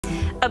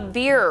A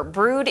beer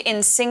brewed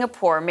in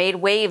Singapore made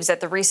waves at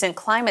the recent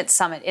climate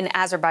summit in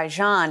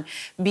Azerbaijan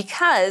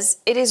because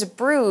it is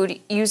brewed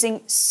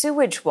using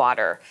sewage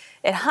water.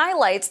 It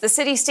highlights the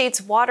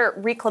city-state's water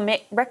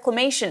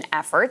reclamation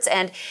efforts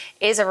and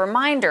is a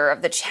reminder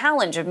of the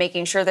challenge of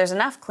making sure there's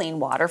enough clean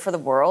water for the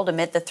world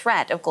amid the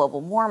threat of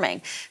global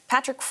warming.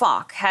 Patrick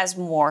Falk has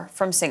more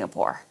from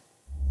Singapore.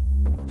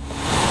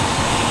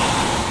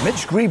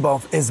 Mitch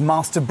Greboff is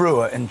master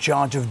brewer in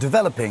charge of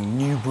developing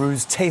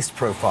NEWBrew's taste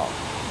profile.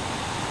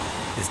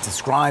 It's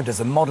described as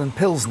a modern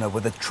pilsner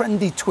with a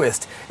trendy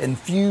twist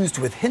infused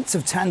with hints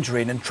of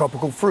tangerine and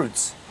tropical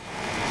fruits.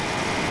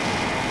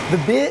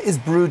 The beer is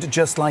brewed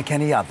just like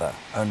any other,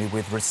 only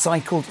with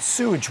recycled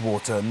sewage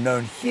water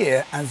known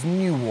here as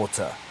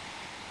NEWwater.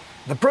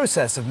 The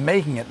process of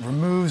making it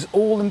removes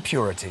all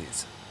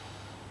impurities.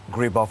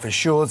 Greboff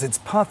assures it's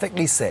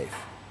perfectly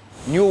safe.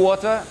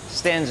 NEWwater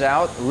stands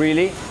out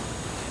really,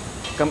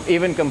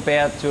 even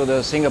compared to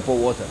the Singapore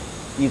water.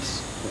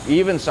 It's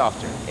even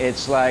softer.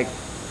 It's like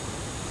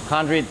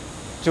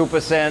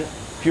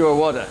 102% pure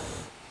water.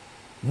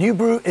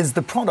 NEWBrew is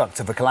the product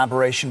of a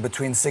collaboration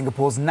between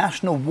Singapore's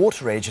National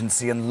Water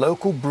Agency and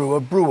local brewer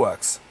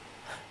Brewworks.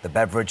 The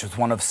beverage was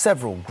one of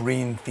several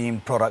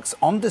green-themed products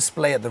on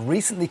display at the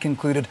recently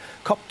concluded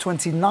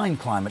COP29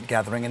 climate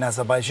gathering in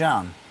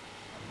Azerbaijan.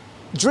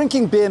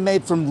 Drinking beer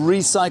made from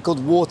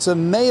recycled water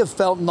may have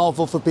felt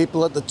novel for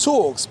people at the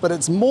talks, but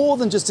it's more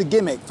than just a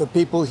gimmick for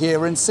people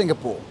here in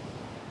Singapore.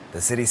 The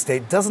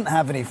city-state doesn't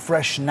have any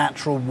fresh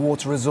natural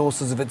water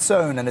resources of its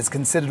own and is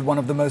considered one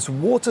of the most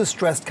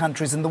water-stressed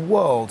countries in the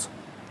world.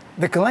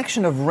 The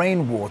collection of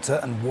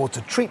rainwater and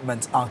water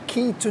treatment are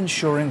key to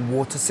ensuring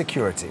water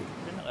security.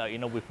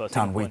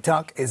 Tan Wee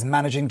Tuck is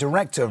managing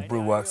director of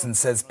Brewworks and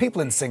says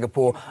people in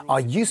Singapore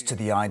are used to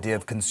the idea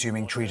of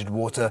consuming treated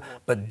water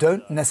but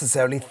don't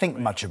necessarily think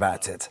much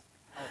about it.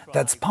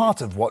 That's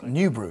part of what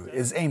NEWBrew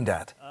is aimed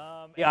at.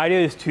 The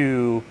idea is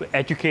to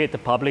educate the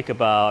public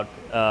about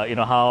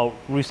how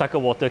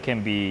recycled water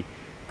can be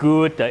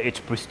good, it's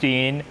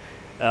pristine,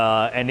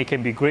 and it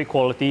can be great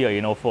quality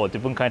for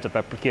different kinds of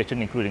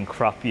application, including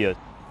craft beer.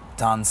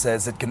 Tan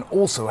says it can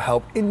also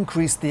help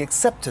increase the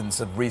acceptance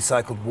of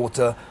recycled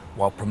water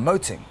while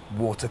promoting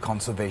water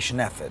conservation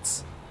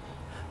efforts.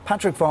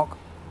 Patrick Falk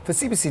for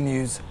CBC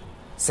News,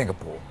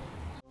 Singapore.